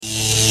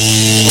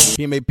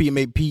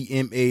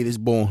PMA. This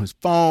boy on his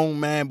phone,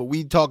 man. But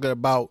we talking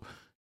about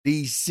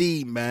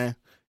DC, man.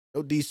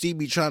 DC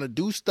be trying to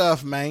do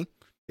stuff, man.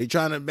 They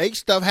trying to make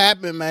stuff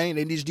happen, man.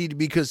 They just need to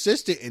be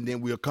consistent, and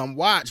then we'll come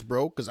watch,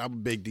 bro, because I'm a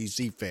big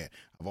DC fan.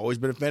 I've always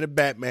been a fan of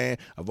Batman.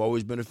 I've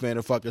always been a fan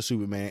of fucking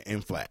Superman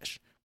and Flash.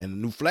 And the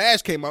new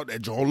Flash came out.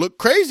 That joint look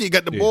crazy.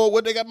 Got the boy.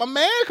 What they got? My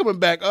man coming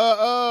back.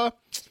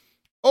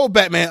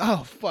 Batman.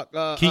 Oh fuck.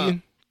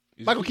 Keaton.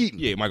 Michael Keaton.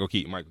 Yeah, Michael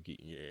Keaton.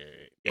 Yeah.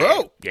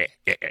 Bro. Yeah.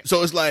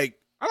 So it's like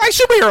I like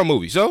superhero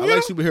movies. So I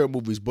like superhero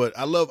movies, but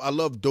I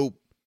love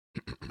dope.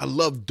 I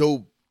love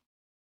dope.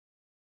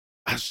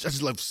 I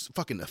just love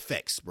fucking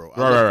effects, bro. I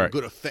love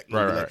good effect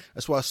movie. Right.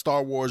 That's why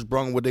Star Wars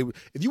brung what they.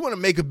 If you want to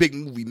make a big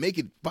movie, make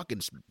it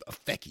fucking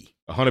effecty.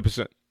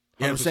 100%.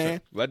 You know what I'm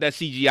saying? Let that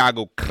CGI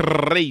go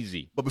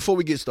crazy. But before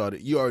we get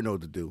started, you already know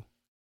what to do.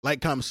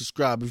 Like, comment,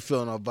 subscribe. If you're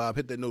feeling our vibe,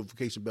 hit that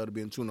notification bell to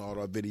be in tune to all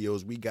our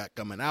videos we got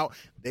coming out.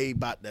 They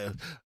about to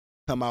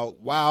come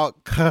out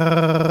wild crazy.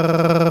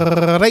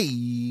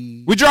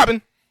 We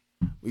dropping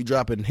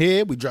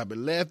here. We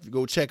dropping left.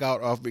 Go check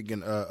out our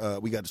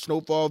freaking. We got the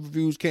Snowfall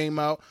reviews came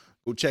out.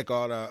 Go check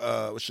out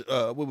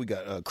what we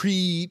got.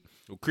 Creed.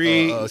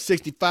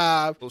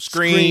 65.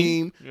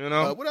 Scream. You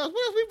know what else?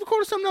 We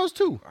recorded something else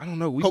too. I don't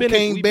know. We've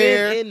been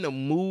in the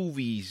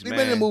movies, man. We've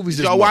been in the movies.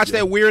 Did y'all watch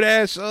that weird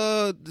ass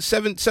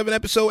 7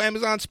 episode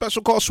Amazon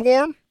special called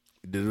Swarm?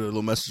 We did a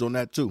little message on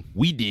that too.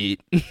 We did.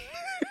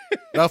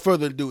 Without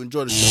further ado,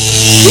 enjoy the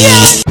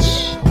show.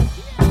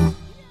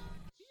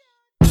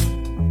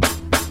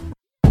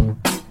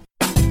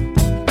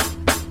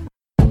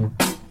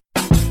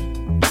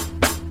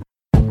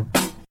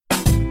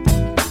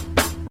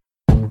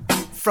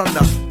 From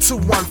the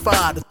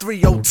 215 to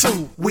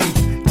 302, we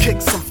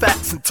kick some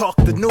facts and talk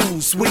the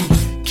news. We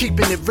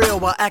keeping it real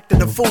while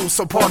acting a fool.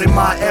 So pardon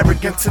my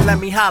arrogance and let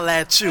me holla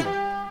at you.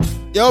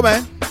 Yo,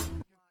 man.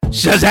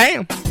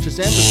 Shazam.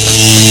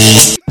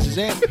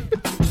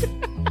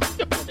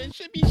 That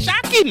should be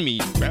shocking me,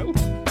 bro. You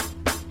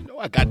know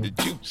I got the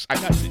juice.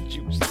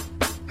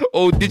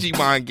 Old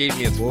Digimon gave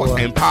me his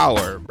fucking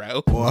power,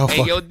 bro.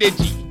 Hey, yo,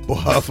 Digi.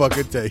 Boy, I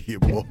fucking tell you,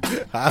 boy.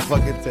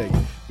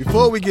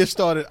 Before we get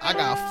started, I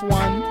got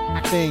one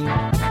thing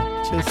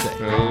to say.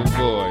 Oh,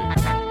 boy.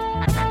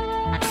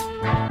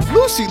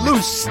 Lucy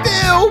Lou's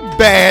still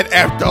bad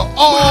after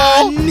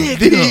all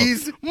these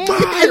years, bro.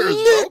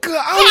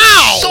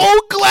 I'm so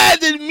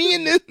glad that me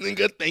and this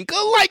nigga think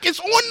alike.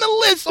 It's on the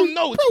list of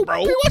notes,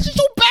 bro. Why she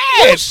so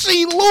bad?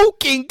 Lucy Lou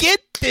can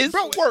get this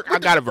work. I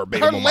got it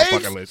verbatim on my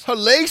fucking list. Her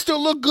legs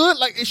still look good.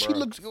 Like, is she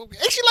like 50?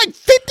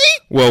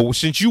 Well,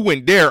 since you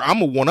went there, I'm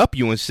going to one-up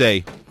you and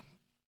say,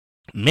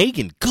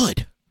 Megan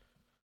Good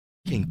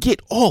can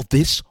get all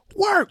this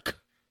work.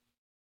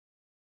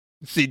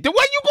 See,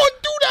 why you going to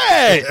do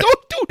that?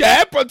 Don't do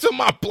that, bro, to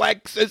my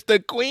black sister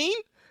queen.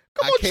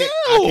 Come on, chill.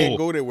 I can't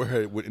go there with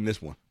her in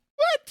this one.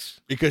 What?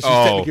 Because she's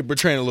technically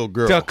portraying a little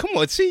girl. Come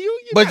on, see,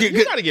 you got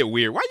to get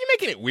weird. Why are you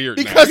making it weird,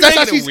 because man? That's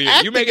how she's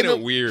acting. You're making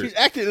it weird. She's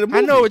acting in the movie.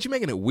 I know, but you're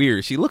making it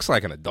weird. She looks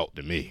like an adult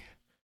to me.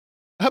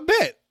 I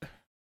bet.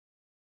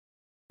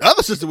 The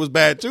other sister was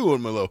bad too,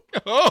 on Milo.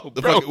 Oh,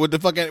 with the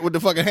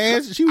fucking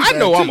hands. She was I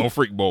know too. I'm on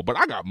Freak Bowl, but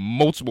I got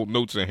multiple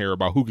notes in here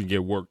about who can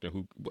get worked and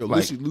who.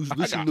 Lucy Lou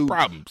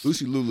problems.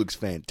 Lucy Lou looks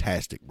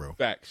fantastic, bro.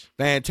 Facts.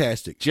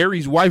 Fantastic.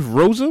 Jerry's wife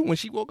Rosa, when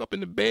she woke up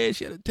in the bed,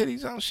 she had her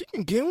titties out. She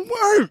can get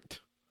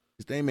worked.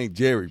 His name ain't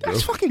Jerry, bro.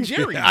 That's fucking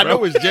Jerry, bro. I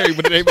know it's Jerry,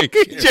 but it ain't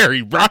Jerry.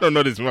 Jerry, bro. I don't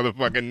know this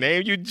motherfucking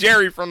name. You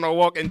Jerry from The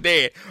Walking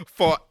Dead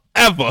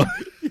forever.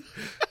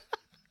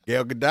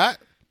 Gal Gadot.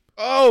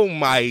 Oh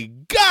my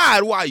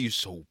God! Why are you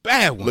so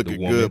bad, Wonder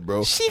Looking Woman? good,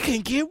 bro. She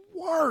can get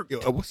work. Yo,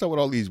 what's up with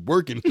all these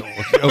working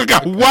dogs? We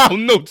got wild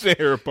notes in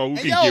here, bro.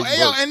 Yo,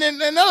 and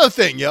then another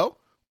thing, yo.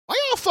 Why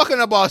y'all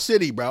fucking up our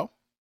city, bro?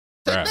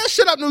 Take that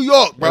shit up New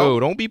York,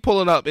 bro. Don't be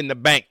pulling up in the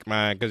bank,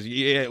 man, because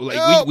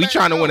we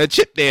trying to win a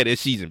chip there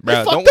this season, bro.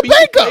 They Don't fuck the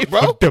bank up,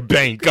 bro. Fuck the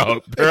bank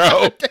up,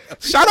 bro.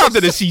 Shout out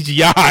to the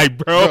CGI,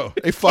 bro.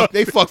 They fuck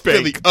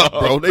Philly up,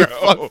 bro. They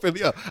fuck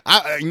Philly up.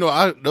 A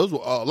lot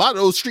of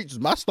those streets is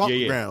my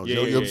stomping grounds. You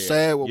know what I'm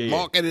saying? With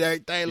market and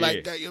everything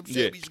like that. You know what I'm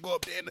saying? We used to go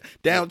up there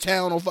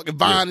downtown on fucking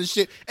Vine and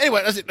shit.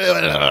 Anyway, that's it.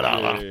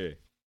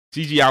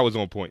 CGI was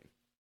on point.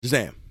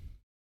 Shazam.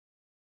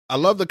 I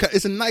love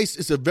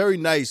it's a very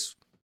nice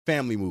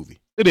family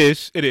movie. It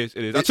is. I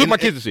took my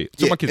kids to see it.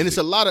 It's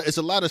a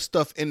lot of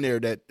stuff in there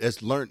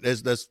that's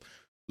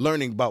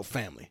learning about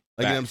family.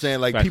 Like, you know what I'm saying?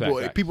 Like,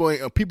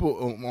 people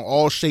on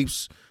all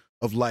shapes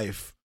of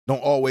life don't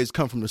always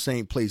come from the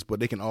same place, but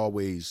they can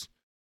always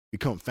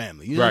become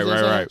family. You know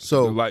right.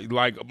 So like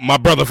my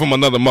brother from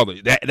another mother.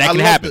 That can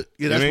happen.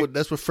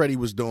 That's what Freddie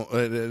was doing.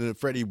 And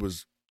Freddie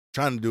was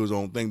trying to do his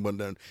own thing, but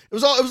then it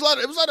was a lot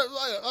of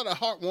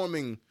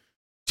heartwarming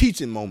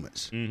teaching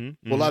moments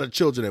for a lot of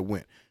children that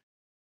went.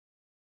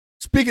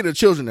 Speaking of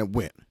children that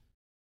went,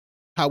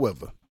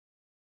 however,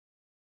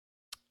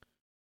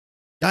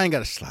 I ain't got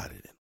to slide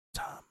it in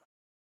time.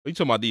 What you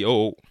talking about, the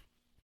old?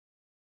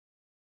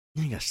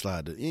 You ain't got to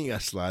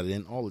slide it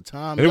in all the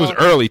time. And it was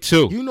early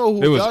too. You know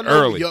who it was y'all know,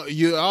 early.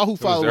 Y'all who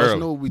follow us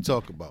know what we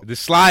talk about. The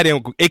slide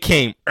in, it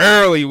came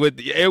early.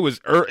 It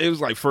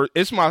was like first.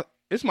 It's my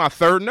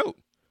third note.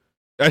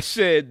 I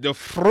said the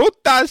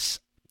frutas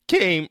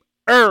came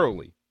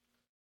early.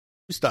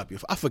 Stop you.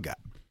 I forgot.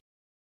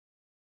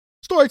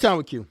 Story time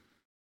with Q.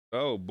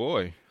 Oh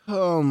boy.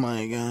 Oh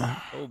my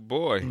God. Oh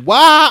boy.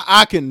 Why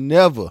I can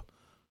never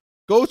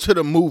go to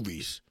the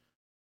movies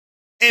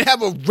and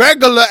have a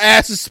regular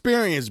ass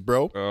experience,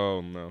 bro.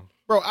 Oh no.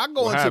 Bro, I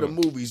go into the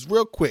movies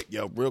real quick,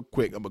 real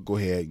quick. I'm gonna go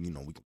ahead, we can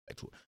get back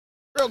to it.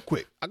 Real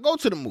quick. I go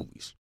to the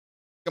movies.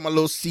 Got my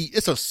little seat.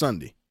 It's a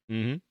Sunday.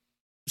 Mm-hmm.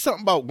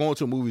 Something about going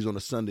to movies on a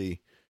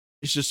Sunday.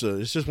 It's just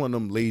one of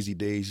them lazy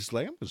days. It's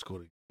like I'm just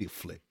going to see a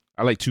flick.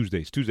 I like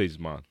Tuesdays. Tuesdays is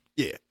mine.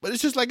 Yeah, but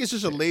it's just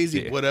a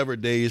lazy whatever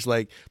day. It's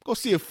like go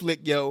see a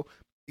flick, yo.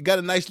 You got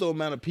a nice little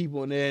amount of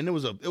people in there, and it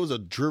was a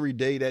dreary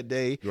day that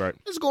day. Right.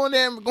 Just go in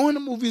there and go in the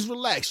movies,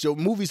 relax. Yo,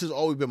 movies has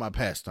always been my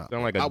pastime.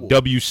 Sound like a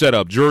W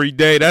setup. Jury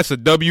day. That's a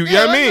W.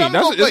 Yeah, I mean,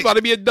 it's about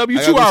to be a W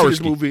 2 hours.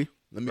 This movie.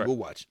 Let me go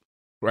watch it.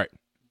 Right.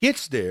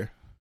 Gets there.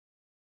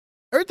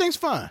 Everything's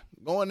fine.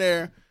 Go in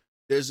there.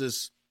 There's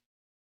this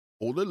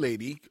older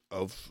lady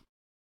of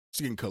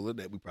skin color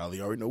that we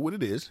probably already know what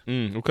it is.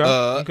 Okay.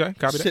 Okay.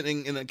 Copy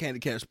sitting in a candy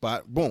can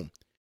spot. Boom.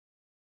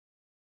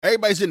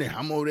 Everybody's in there.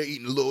 I'm over there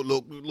eating a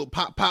little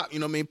pop. You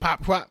know what I mean?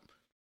 Pop.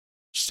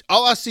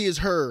 All I see is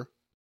her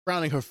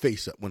frowning her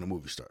face up when the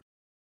movie starts.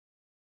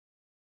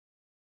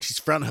 She's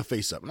frowning her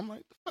face up, and I'm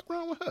like, "What the fuck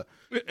wrong with her?"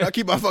 I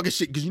keep my fucking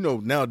shit because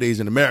nowadays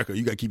in America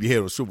you gotta keep your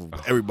head on swivel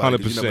for everybody.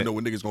 'Cause you never know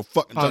when niggas gonna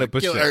fucking try to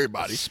kill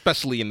everybody,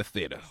 especially in the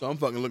theater. So I'm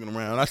fucking looking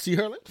around. I see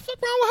her like, "What the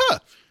fuck wrong with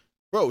her?"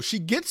 Bro, she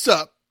gets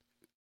up,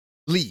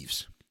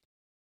 leaves,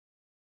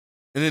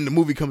 and then the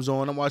movie comes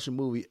on. I'm watching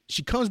the movie.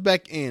 She comes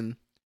back in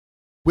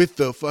with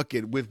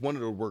one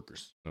of the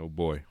workers. Oh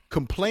boy,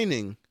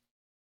 complaining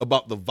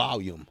about the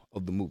volume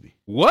of the movie.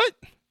 What?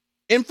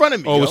 In front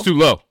of me. Oh, it's too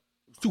low.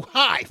 Too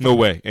high. No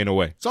way. Ain't no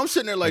way. So I'm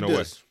sitting there like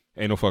this.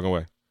 Ain't no fucking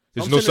way.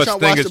 There's no such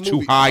thing as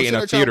too high in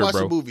a theater,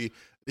 bro. Movie,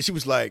 and she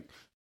was like,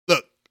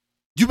 "Look,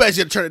 you guys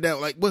got to turn it down.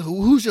 Like,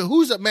 who's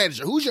the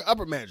manager? Who's your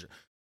upper manager?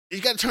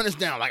 You got to turn this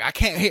down. Like, I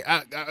can't hear.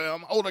 I'm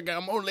an older guy.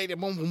 I'm an older lady.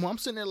 Boom, boom, boom. I'm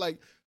sitting there like,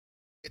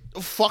 get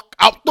the fuck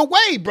out the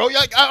way, bro. You're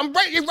like,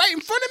 you're right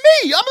in front of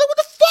me. I'm like, what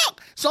the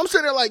fuck? So I'm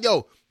sitting there like,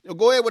 yo,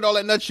 go ahead with all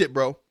that nut shit,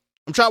 bro.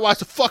 I'm trying to watch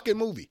the fucking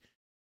movie.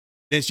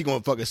 Then she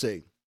gonna fucking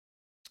say,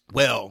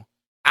 well,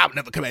 I'll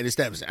never come at this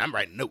establishment. I'm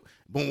writing note.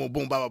 Boom, boom,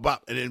 boom, bop, bop,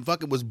 bop. And then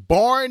fucking was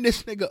barring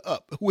this nigga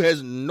up who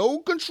has no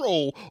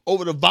control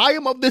over the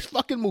volume of this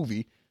fucking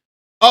movie,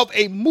 of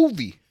a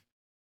movie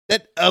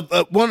that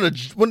one of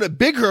the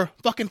bigger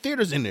fucking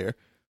theaters in there.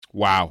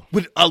 Wow.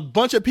 With a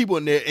bunch of people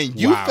in there, and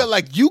you feel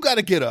like you got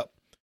to get up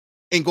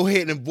and go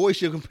ahead and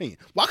voice your opinion.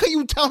 Why can't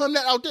you tell him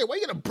that out there? Why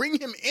you got to bring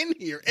him in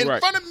here in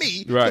front of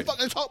me to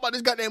fucking talk about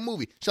this goddamn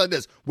movie? She's like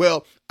this.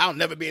 Well, I'll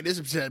never be in this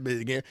establishment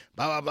again.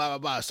 Blah, blah, blah, blah,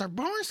 blah. Start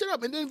barring shit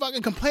up and then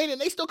fucking complaining.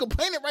 They still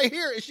complaining right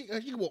here.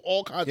 And she will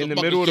all kinds of in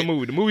the middle of the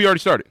movie. The movie already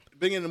started.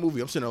 Beginning of the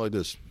movie. I'm sitting there like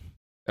this.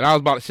 And I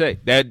was about to say,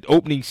 that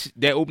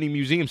opening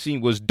museum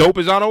scene was dope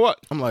as I know what.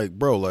 I'm like,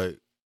 bro,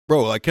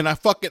 can I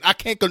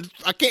can't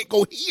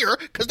go here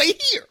because they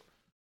here.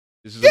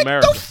 This is Get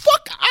America. Get the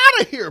fuck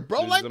out of here,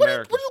 bro. This like,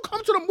 what do you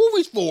come to the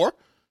movies for?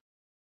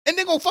 And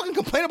then go fucking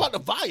complain about the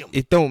volume.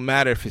 It don't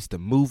matter if it's the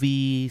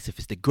movies, if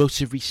it's the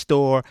grocery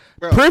store.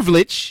 Bro.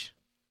 Privilege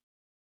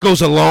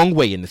goes a long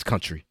way in this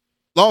country.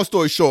 Long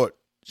story short,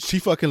 she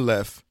fucking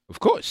left. Of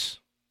course.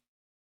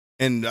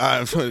 And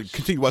I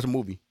continue to watch the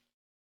movie.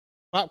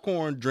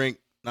 Popcorn, drink,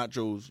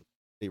 nachos,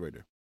 stay right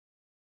there.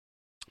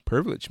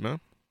 Privilege, man.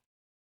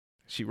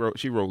 She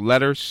wrote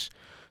letters.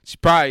 She's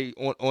probably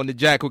on the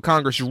jack with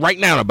Congress right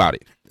now about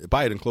it. If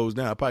I hadn't closed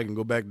down, I probably can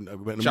go back to the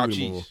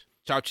movie more.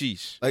 Chow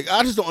cheese. Like,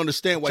 I just don't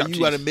understand why you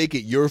got to make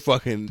it your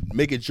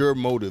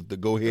motive to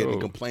go ahead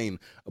and complain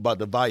about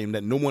the volume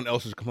that no one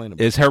else is complaining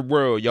about. It's her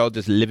world. Y'all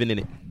just living in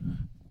it.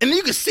 And then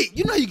you can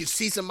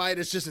see somebody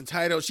that's just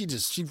entitled. She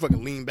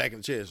fucking leaned back in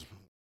the chairs.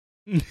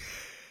 Wait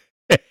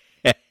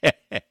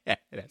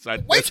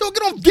till it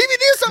get on DVD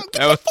or something.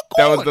 Get the fuck on.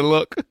 That was the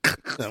look.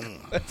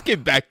 Let's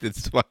get back to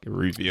this fucking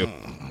review.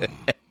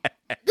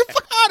 Get the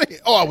fuck out of here.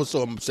 Oh, I was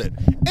so upset.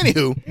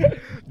 Anywho.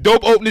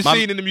 Dope opening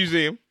scene in the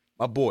museum.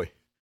 My boy.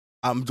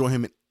 I'm enjoying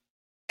him in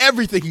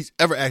everything he's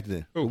ever acted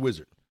in. The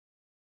Wizard.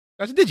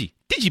 That's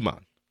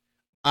Digimon.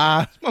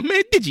 My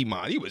man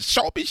Digimon. He was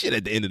sharp as shit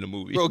at the end of the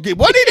movie. Bro, what did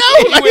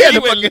he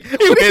know?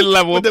 He went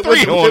level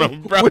 3 on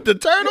him, bro. With the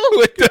turtle?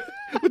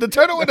 With the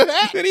turtle with the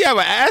hat? Did he have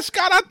an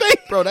ascot, I think?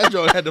 Bro, that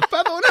joint had the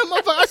feather on that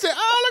motherfucker. I said,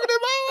 oh, look at this.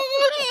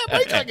 Bro,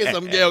 you trying to get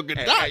some Gail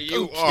Gadot.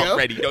 You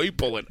already know you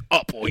pulling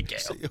up on Gail.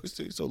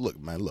 So look,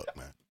 man.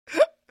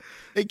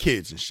 They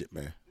kids and shit,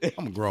 man.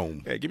 I'm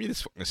grown. Hey, give me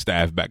this fucking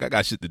staff back. I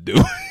got shit to do.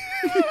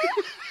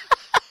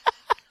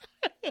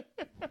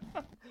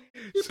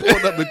 He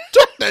pulled up and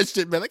took that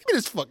shit, man. Like, give me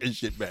this fucking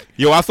shit back.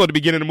 Yo, I thought at the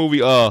beginning of the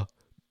movie,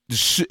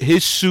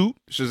 his suit,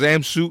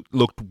 Shazam suit,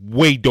 looked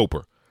way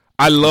doper.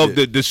 I love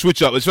the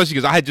switch up, especially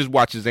because I had just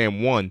watched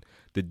Shazam 1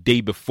 the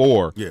day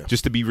before, Yeah.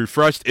 just to be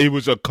refreshed. It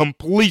was a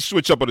complete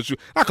switch up on the shoe.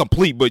 Not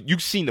complete, but you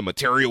seen the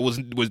material was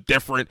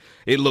different.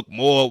 It looked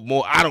more.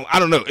 I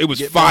don't know. It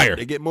was fire.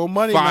 They get more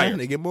money, Fire. man.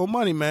 They get more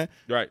money, man.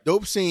 Right.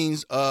 Dope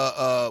scenes.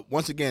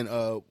 Once again,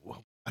 I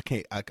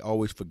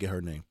always forget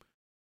her name.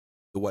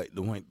 The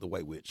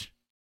white witch.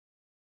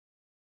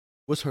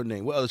 What's her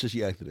name? What else did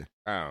she acted in?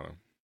 I don't know.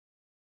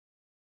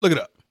 Look it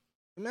up.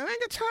 Man, I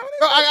ain't got time.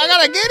 Bro, I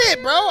gotta get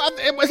it,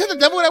 bro. Is that the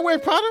devil that wears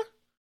Prada?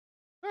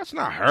 That's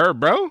not her,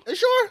 bro. You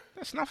sure?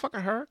 That's not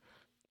fucking her.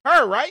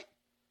 Her, right?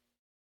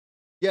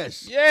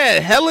 Yes. Yeah,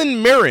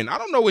 Helen Mirren. I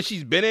don't know what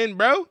she's been in,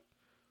 bro.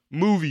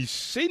 Movies.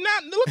 See,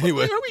 look,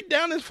 Anyway. are we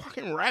down this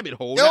fucking rabbit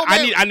hole? Yo, I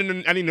man.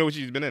 need to know what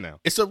she's been in now.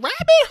 It's a rabbit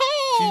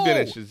hole. She's been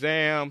in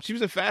Shazam. She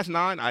was in Fast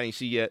 9. I didn't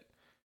see yet.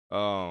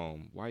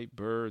 White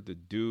Bird, The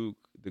Duke,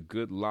 The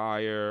Good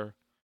Liar.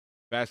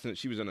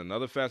 She was in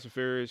another Fast and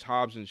Furious,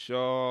 Hobbs and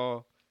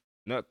Shaw,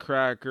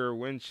 Nutcracker,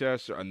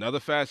 Winchester, another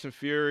Fast and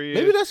Furious.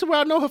 Maybe that's where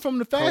I know her from,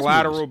 the Fast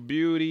Collateral movies.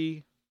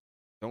 Beauty.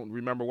 Don't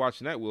remember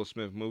watching that Will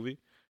Smith movie.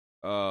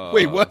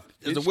 Wait, what?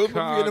 Is the Will movie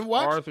you didn't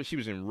watch? Arthur. She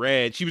was in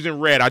Red.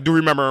 I do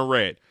remember in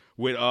Red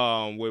with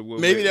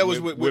Maybe that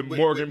was with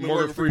Morgan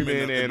Freeman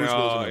Freeman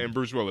and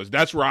Bruce Willis.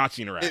 That's where I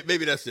seen her at.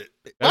 Maybe that's it.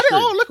 Why That's they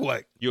all true. look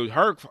alike?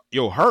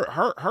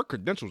 Her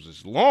credentials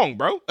is long,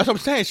 bro. That's what I'm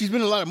saying. She's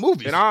been in a lot of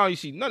movies. And I don't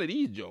see none of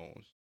these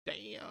Jones.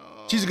 Damn.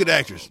 She's a good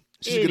actress.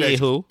 She's a good actress.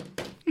 Anywho.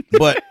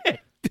 But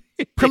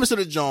premise of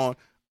the John,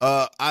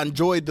 I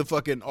enjoyed the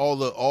fucking all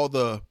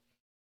the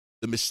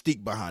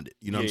mystique behind it.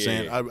 You know what I'm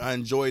saying? Yeah. I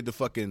enjoyed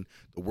the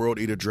World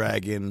Eater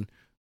Dragon,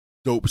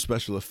 dope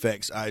special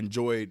effects. I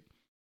enjoyed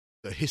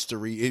the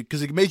history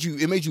because it made you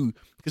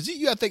because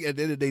you gotta think at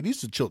the end of the day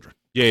these are children.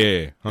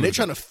 Yeah. And they're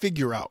trying to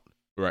figure out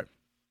Right.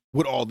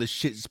 what all this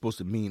shit is supposed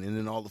to mean, and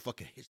then all the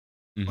fucking history.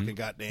 Mhm. Fucking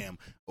goddamn.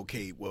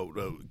 Okay, well,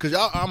 because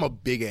I'm a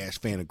big ass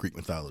fan of Greek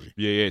mythology.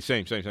 Yeah.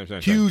 Same.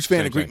 Huge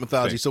fan of Greek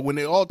mythology. Same. So when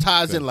it all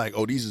ties in, like,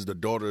 oh, these is the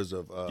daughters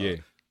of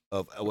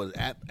was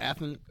it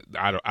Athens?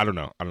 I don't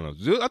know. I thought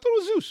it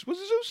was Zeus. Was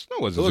it Zeus? No,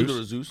 it wasn't Those Zeus.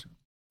 are Zeus.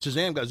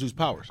 Shazam got Zeus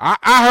powers. I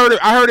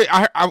heard it.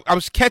 I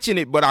was catching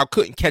it, but I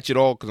couldn't catch it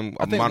all because I'm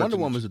I think Wonder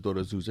monitoring. Woman's the daughter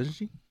of Zeus, isn't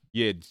she?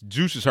 Yeah,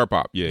 Zeus is her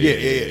pop. Yeah.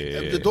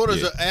 The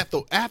daughters of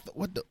Athel.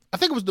 What the? I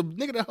think it was the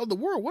nigga that held the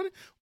world.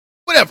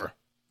 Whatever.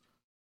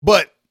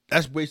 But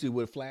that's basically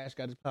where Flash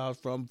got his powers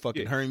from.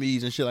 Fucking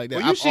Hermes and shit like that.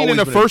 Well, you seen in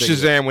the first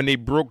Shazam when they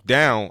broke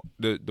down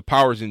the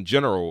powers in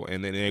general,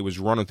 and then they was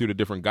running through the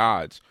different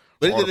gods.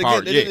 But they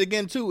did it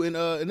again too in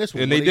this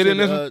one. And they did it in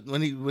this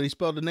one when he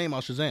spelled the name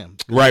out Shazam.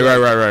 Right.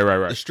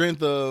 The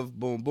strength of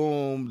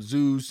boom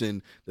Zeus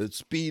and the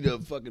speed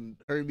of fucking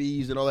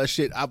Hermes and all that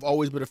shit. I've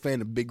always been a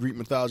fan of big Greek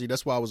mythology.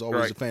 That's why I was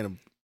always a fan of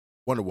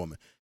Wonder Woman,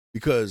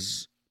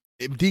 because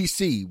in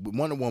DC with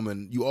Wonder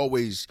Woman,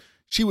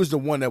 she was the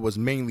one that was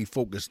mainly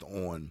focused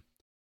on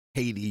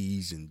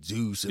Hades and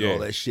Zeus and all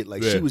that shit.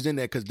 Like she was in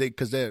there because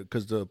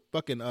the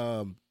fucking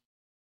the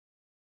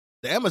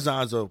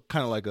Amazons are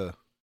kind of like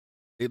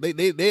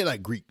they're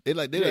like Greek. They're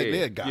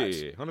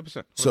gods. Yeah,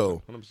 100%.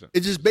 So 100%.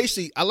 it's just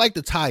basically I like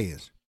the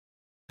tie-ins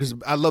because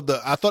I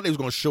thought they was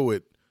gonna show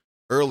it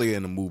earlier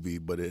in the movie,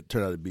 but it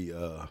turned out to be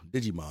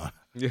Digimon.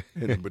 Yeah.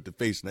 With the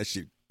face and that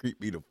shit creeped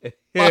me the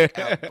fuck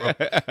out, bro.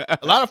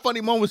 A lot of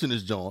funny moments in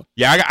this John.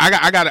 Yeah,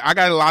 I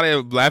got a lot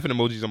of laughing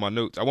emojis on my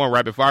notes. I want to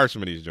rapid fire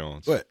some of these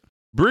Jones. What?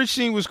 Bridge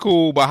scene was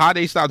cool, but how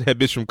they stopped that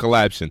bitch from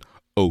collapsing?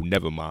 Oh,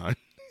 never mind.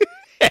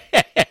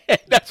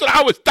 That's what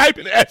I was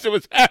typing as it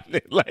was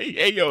happening. Like,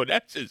 hey, yo,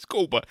 that's just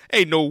cool, but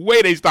ain't no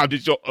way they stopped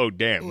this show. Oh,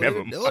 damn, never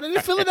mind. They're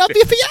the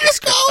Philadelphia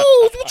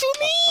Fiascos. What you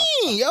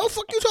mean? Yo,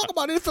 fuck you talking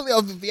about? They're the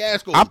Philadelphia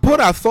Fiascos.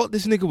 I thought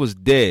this nigga was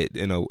dead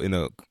in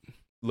a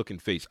looking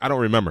face. I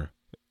don't remember.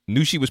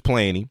 Knew she was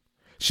playing him.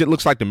 Shit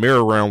looks like the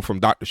mirror realm from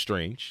Doctor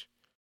Strange.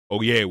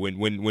 Oh yeah, when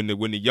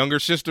the younger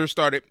sister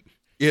started.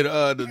 Yeah,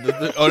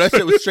 that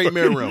shit was straight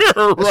mirror realm.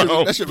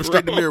 That shit was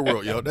straight to mirror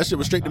world, yo. That shit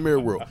was straight to mirror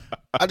world.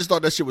 I just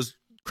thought that shit was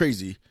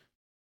crazy.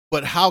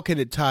 But how can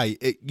it tie?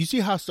 You see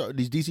how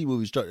these DC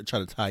movies start to try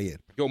to tie in?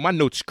 Yo, my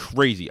note's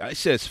crazy. It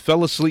says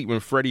fell asleep when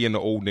Freddie and the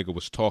old nigga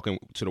was talking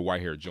to the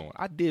white haired John.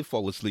 I did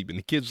fall asleep, and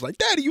the kid was like,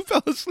 "Daddy, you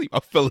fell asleep."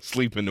 I fell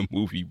asleep in the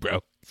movie,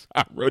 bro. So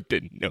I wrote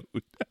the note.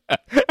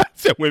 I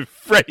said when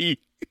Freddie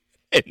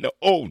and the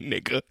old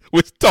nigga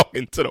was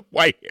talking to the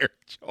white haired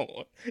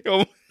John.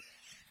 Yo.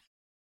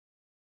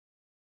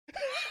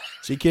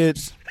 See,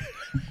 kids,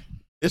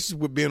 this is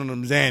what being on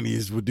them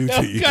Xannies would do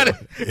to you. Cut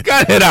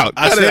it out.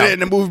 I said it in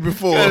the movie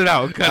before. Cut it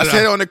out. I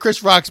said it on the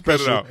Chris Rock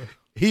special.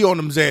 He on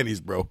them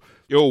Xannies, bro.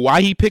 Yo,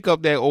 why he pick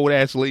up that old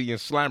ass lady and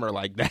slam her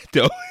like that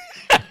though?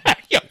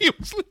 Yo,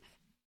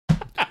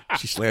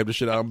 she slammed the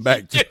shit out of him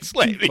back.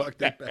 Slammed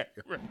that back.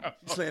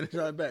 She slammed the shit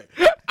out of him back.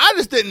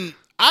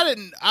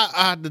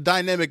 I the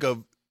dynamic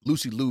of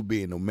Lucy Liu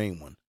being the main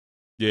one.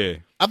 Yeah,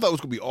 I thought it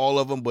was gonna be all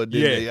of them, but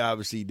then they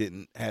obviously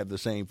didn't have the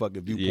same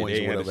fucking viewpoints.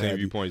 They or had whatever. the same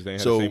viewpoints. They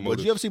had so, the same but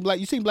you ever seen Black?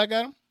 You seen Black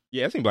Adam?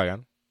 Yeah, I seen Black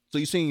Adam. So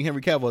you seen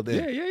Henry Cavill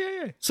there?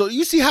 Yeah. So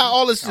you see how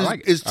all this is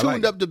like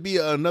tuned up to be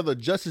another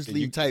Justice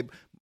League type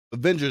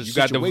Avengers You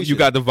got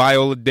situation. the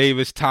Viola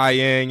Davis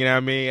tie-in, you know what I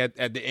mean,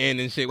 at the end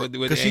and shit with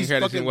Because the end she's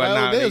credits fucking and whatnot.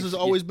 Viola Davis has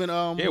always been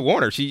yeah,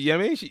 Warner. She, you know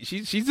what I mean,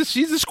 she's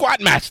the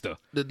squad master.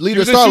 the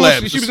leader of Star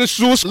Labs. She was in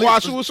Suicide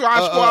Squad.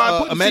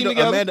 Put the team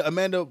together.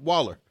 Amanda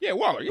Waller. Yeah,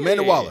 Waller.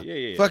 Amanda Waller.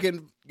 Yeah.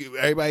 Fucking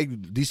everybody,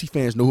 DC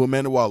fans know who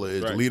Amanda Waller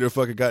is, Right. the leader of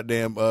fucking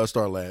goddamn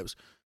Star Labs.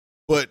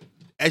 But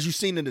as you've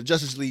seen in the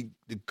Justice League,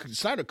 the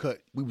Snyder Cut,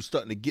 we were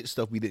starting to get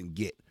stuff we didn't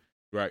get.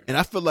 Right. And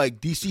I feel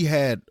like DC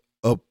had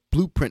a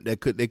blueprint that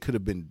could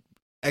have been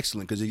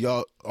excellent, because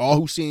y'all all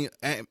who seen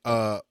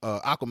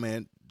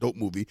Aquaman, dope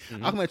movie.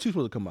 Mm-hmm. Aquaman 2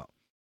 supposed to come out.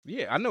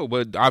 Yeah, I know,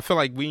 but I feel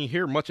like we didn't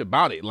hear much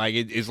about it. Like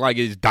it's like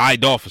it's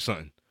died off or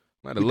something.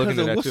 I had to look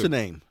into that what's too. the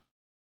name?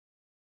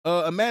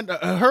 Amanda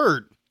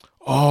Heard.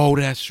 Oh,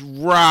 that's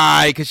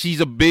right. Because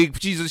she's a huge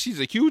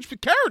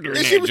character.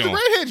 And she was the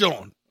redhead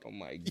John. Oh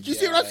my god! You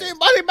see what I'm saying?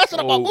 Why they messing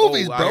up our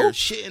movies, I bro? heard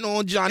shitting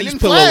on Johnny's And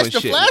pillow then and the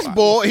shit. Flash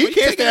boy, he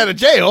can't stay out of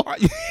jail.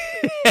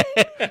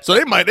 So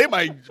they might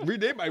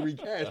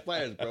recast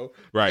Flash, bro.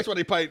 Right. That's why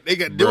they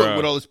got to do it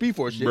with all the Speed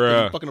Force shit. 'Cause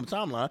Bruh. he's fucking up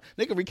timeline.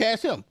 They can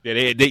recast him. Yeah,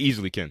 they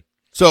easily can.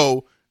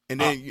 So and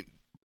then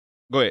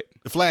Go ahead.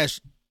 the Flash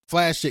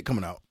shit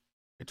coming out.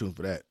 Stay tuned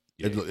for that.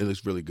 Yeah. It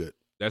looks really good.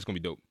 That's gonna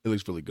be dope. It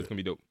looks really That's good. gonna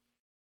be dope.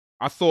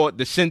 I thought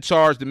the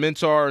Centaurs, the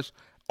Minotaurs,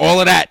 all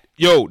of that.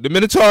 Yo, the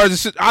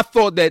Minotaurs. I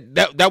thought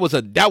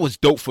that was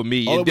dope for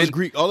me. All And of it was then-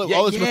 Greek. All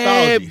yeah, it's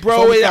mythology. bro.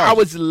 It's all I mythology.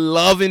 was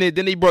loving it.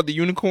 Then they brought the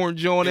unicorn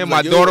joint in. was My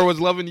like, yo, daughter was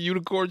loving the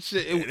unicorn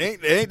shit. It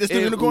ain't this the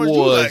it unicorn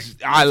was. juice?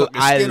 I Skittles,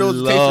 Taste the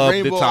love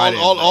rainbow, the tie-in,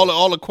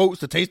 all the quotes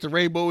to taste the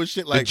rainbow and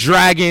shit. the Like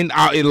dragon.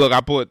 Look,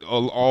 I put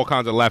all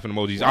kinds of laughing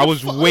emojis. I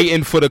was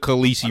waiting for the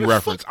Khaleesi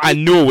reference. I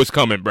knew it was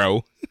coming,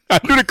 bro. I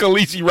knew the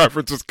Khaleesi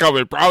reference was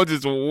coming, bro. I was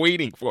just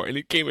waiting for it, and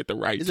it came at the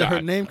right is time. it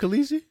her name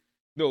Khaleesi?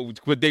 No,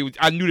 but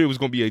I knew there was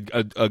going to be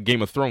a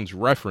Game of Thrones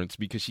reference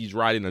because she's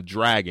riding a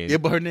dragon. Yeah,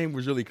 but her name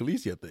was really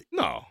Khaleesi, I think.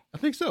 No. I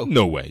think so.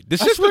 No way. The I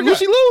sister swear to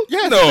Lucy God. Liu?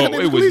 Yes, her no, name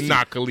it was was Khaleesi.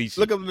 not Khaleesi.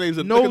 Look up the names.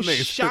 No look up the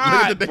names. shot,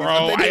 Look at the names. bro.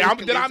 I think they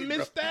was Did I Khaleesi,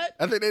 miss bro. that?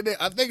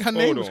 I think her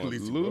name was Hold on.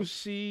 Khaleesi. Bro.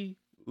 Lucy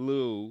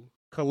Liu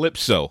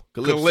Calypso.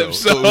 Calypso.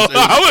 So it was-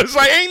 I was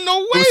like, ain't no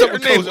way It was her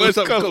something name close. It was was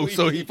something close. Khaleesi.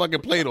 So he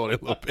fucking played on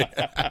it a little bit.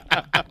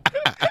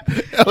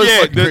 That was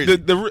Yeah, fucking crazy.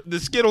 the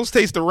Skittles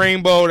taste the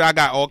rainbow. I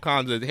got all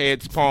kinds of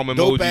heads, palm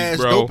emojis,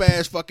 bro. dope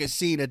ass fucking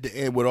scene at the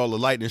end with all the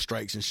lightning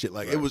strikes and shit.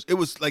 Like it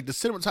was like the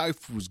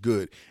cinematography was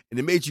good, and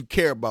it made you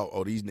care about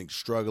these niggas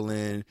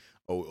struggling.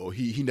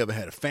 He never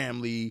had a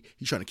family.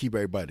 He's trying to keep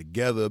everybody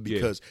together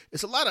because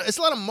it's a lot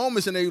of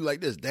moments in there you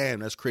like this. Damn,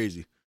 that's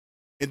crazy.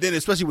 And then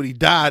especially when he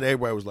died,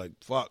 everybody was like,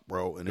 "Fuck,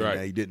 bro," and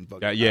then he didn't.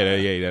 Fucking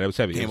Yeah, that was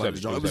heavy. Came out the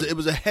joint. It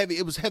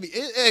was heavy.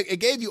 It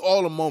gave you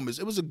all the moments.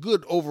 It was a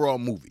good overall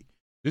movie.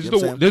 This You know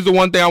what I'm is the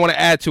one thing I want to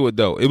add to it,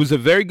 though. It was a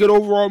very good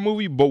overall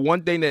movie, but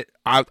one thing that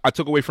I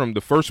took away from the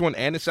first one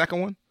and the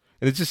second one,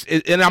 and it's just,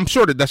 and I'm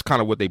sure that's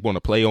kind of what they want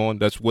to play on.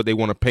 That's what they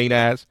want to paint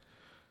as.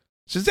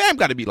 Shazam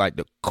got to be like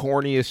the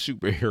corniest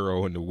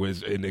superhero in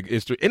the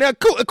history, and of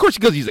course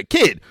because he's a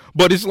kid,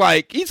 but it's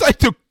like he's like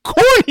the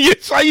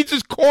corniest. Like he's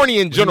just corny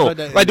in general.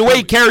 Like the way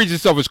he carries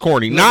himself is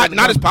corny. Not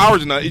his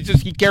powers, and it's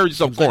just he carries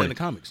himself corny in the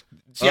comics.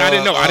 See, I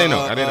didn't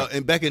know.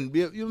 And back in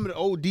you remember the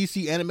old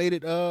DC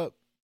animated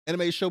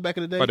show back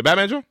in the day? But the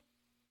Batman show?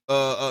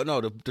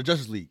 No, the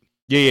Justice League.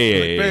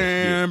 Yeah.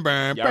 Bam,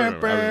 bam, Yeah, I bam,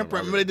 remember, bam.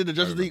 Remember they did the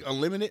Justice League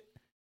Unlimited?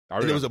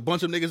 And there was a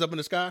bunch of niggas up in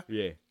the sky.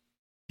 Yeah.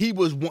 He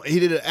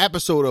did an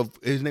episode of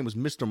his name was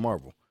Mr.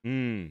 Marvel.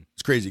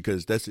 It's crazy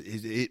because that's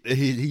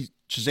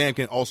Shazam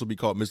can also be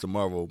called Mr.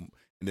 Marvel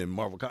and then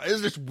Marvel.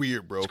 It's just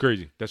weird, bro. It's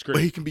crazy. That's But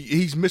crazy.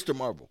 he's Mr.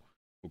 Marvel.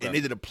 Okay. And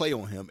they did a play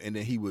on him, and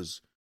then he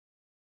was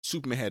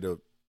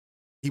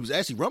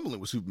actually rumbling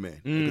with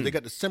Superman because they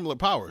got the similar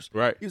powers.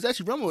 Right. He was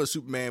actually rumbling with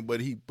Superman, but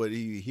he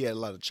had a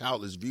lot of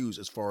childless views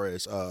as far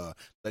as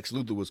Lex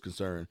Luthor was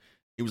concerned.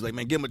 He was like,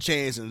 man, give him a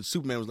chance, and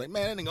Superman was like,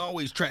 man, that nigga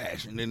always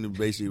trash. And then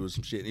basically it was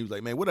some shit. And he was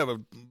like, man, whatever,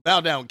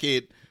 bow down,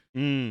 kid.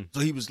 So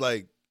he was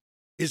like,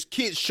 his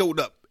kids showed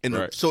up, and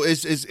so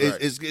it's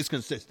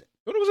consistent.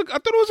 I thought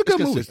it was a good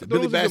movie. Consistent.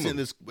 Billy Batson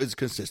is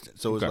consistent,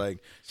 so it's like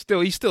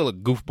he's still a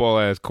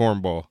goofball ass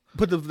cornball.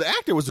 But the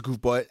actor was a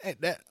goofball.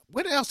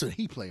 What else did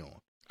he play on?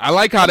 I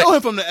like how I know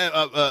him from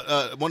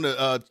the one of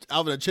the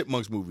Alvin and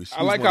Chipmunks movies.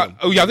 I like how.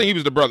 Oh yeah, I think he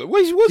was the brother.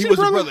 Was he was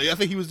brother? the brother. I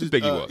think he was. I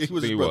think he was. He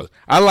was his brother.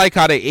 I like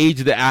how they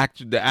aged the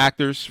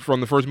actors from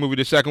the first movie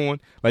to the second one.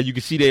 Like you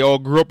can see they all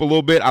grew up a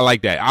little bit. I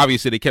like that.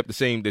 Obviously they kept the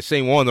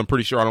same ones. I'm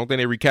pretty sure. I don't think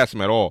they recast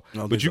them at all.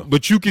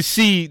 But you can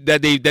see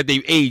that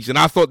they've aged, and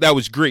I thought that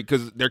was great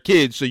because they're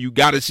kids, so you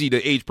got to see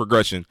the age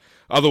progression.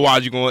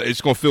 Otherwise, it's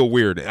gonna feel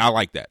weird. And I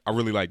like that. I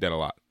really like that a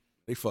lot.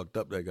 They fucked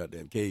up that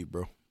goddamn cave,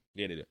 bro.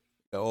 Yeah, they did.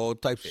 Got all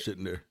types of shit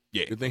in there.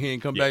 Yeah. Good thing he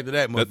ain't come back to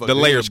that motherfucker. The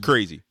layer's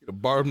crazy.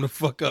 Bar him the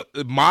fuck up.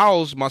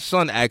 Miles, my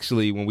son,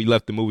 actually, when we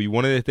left the movie,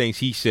 one of the things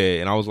he said,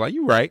 and I was like,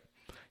 you're right.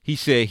 He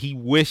said he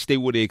wished they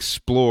would have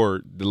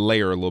explored the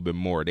layer a little bit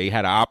more. They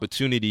had an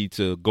opportunity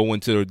to go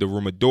into the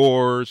room of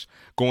doors,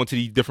 go into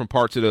these different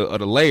parts of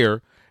the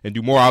layer, and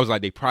do more. I was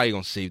like, they probably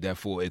gonna save that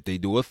for if they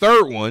do a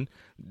third one.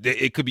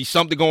 It could be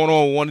something going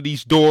on with one of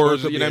these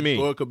doors. You know what I mean?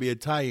 Or it could be a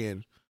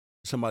tie-in to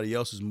somebody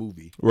else's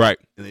movie, Right.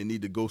 and they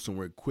need to go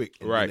somewhere quick,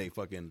 and Right. then they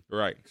fucking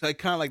Right. It's like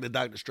kind of like the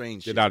Doctor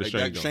Strange. The Shit. Doctor Like,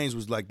 Strange Doctor Strange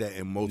was like that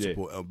in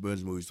multiple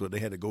Avengers movies, so they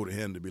had to go to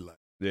him to be like,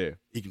 Yeah.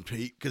 he can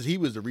pay because he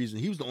was the reason.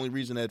 He was the only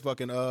reason that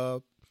fucking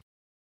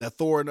that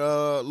Thor and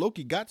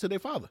Loki got to their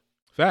father.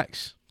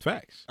 Facts. I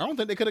don't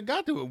think they could have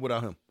got to it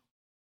without him.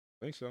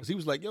 I think so. Because he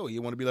was like, yo,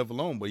 you want to be left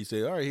alone. But he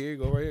said, all right, here you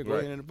go, right here. Go Right.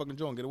 ahead in the fucking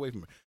joint. Get away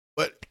from me.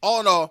 But all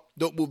in all,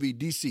 dope movie,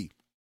 DC.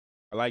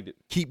 I liked it.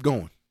 Keep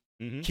going.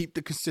 Mm-hmm. Keep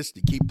the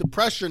consistency. Keep the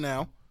pressure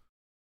now.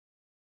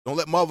 Don't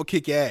let Marvel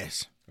kick your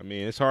ass. I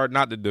mean, it's hard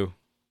not to do.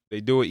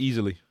 They do it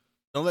easily.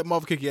 Don't let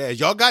Marvel kick your ass.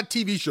 Y'all got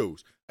TV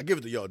shows. I give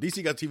it to y'all.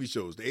 DC got TV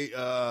shows. The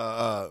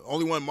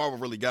only one Marvel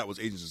really got was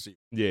Agents of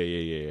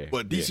S.H.I.E.L.D. Yeah.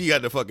 But DC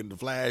got the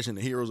Flash and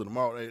the Heroes of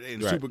Tomorrow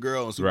and Right.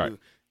 Supergirl and Right.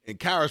 and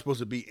Kara's supposed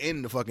to be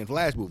in the fucking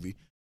Flash movie.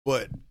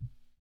 But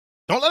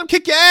don't let them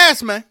kick your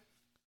ass, man.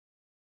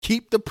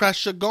 Keep the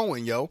pressure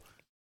going, yo.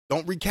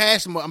 Don't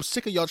recast him. I'm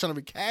sick of y'all trying to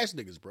recast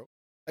niggas, bro.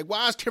 Like,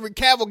 why is Henry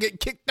Cavill getting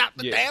kicked out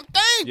the damn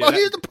thing, bro?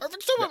 He's the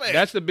perfect Superman.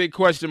 That's the big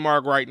question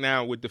mark right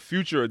now with the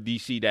future of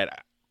DC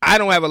that I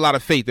don't have a lot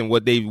of faith in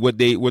what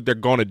they're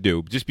gonna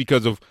do just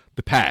because of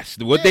the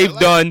past. What they've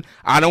done,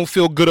 I don't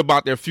feel good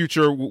about their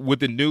future with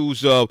the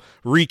news of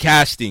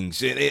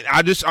recastings.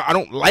 I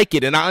don't like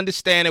it, and I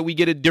understand that we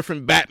get a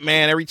different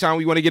Batman every time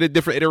we want to get a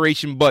different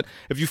iteration. But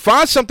if you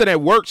find something that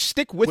works,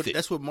 stick with it.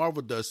 That's what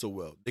Marvel does so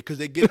well because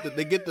they get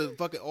the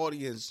fucking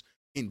audience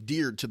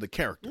endeared to the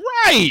character.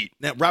 Right.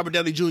 Now, Robert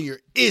Downey Jr.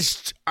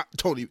 is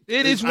totally.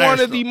 It is one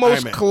of the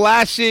most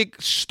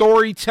classic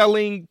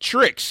storytelling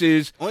tricks.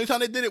 Is only time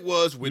they did it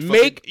was with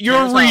make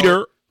your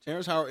reader.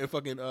 Terrence Howard and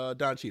fucking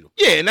Don Cheadle.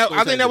 Yeah, and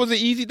I think that was an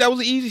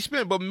easy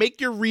spin. But make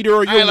your reader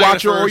or your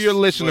watcher or your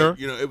listener,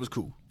 it was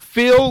cool.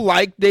 Feel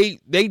like they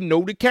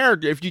know the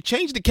character. If you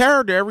change the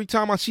character every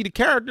time I see the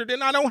character,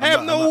 then I don't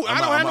have no tie.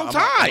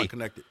 I'm not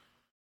connected.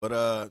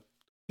 But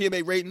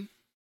PMA rating.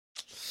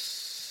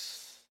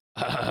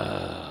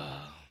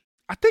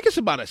 I think it's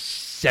about a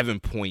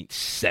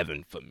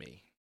 7.7 for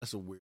me. That's a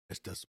weird.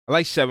 That's I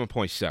like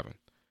 7.7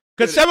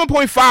 because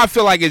 7.5 I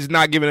feel like it's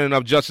not giving it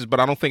enough justice, but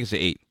I don't think it's an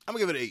 8. I'm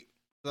gonna give it an 8.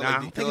 I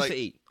don't think it's an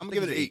 8. I'm gonna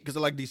give it an 8 because I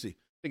like DC. I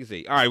think it's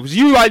 8. All right, was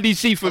you like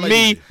DC? For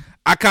me, DC.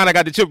 I kind of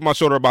got the tip of my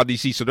shoulder about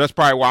DC, so that's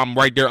probably why I'm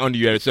right there under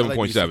you at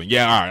 7.7. Like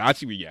yeah, all right. I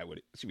see where you at with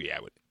it.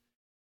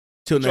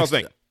 Till next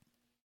time.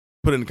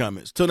 Put it in the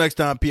comments. Till next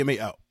time, PMA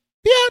out.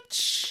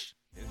 Bitch.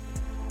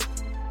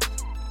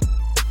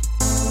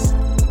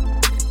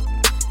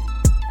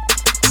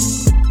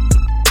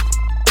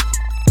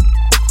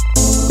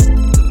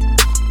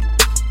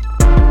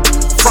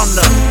 From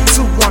the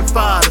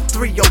 215 to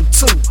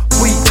 302,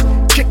 we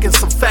kicking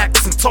some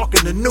facts and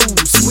talking the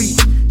news. We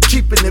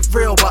keeping it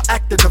real while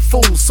acting a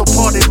fool. So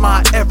pardon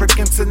my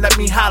arrogance and let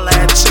me holla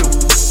at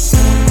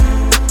you.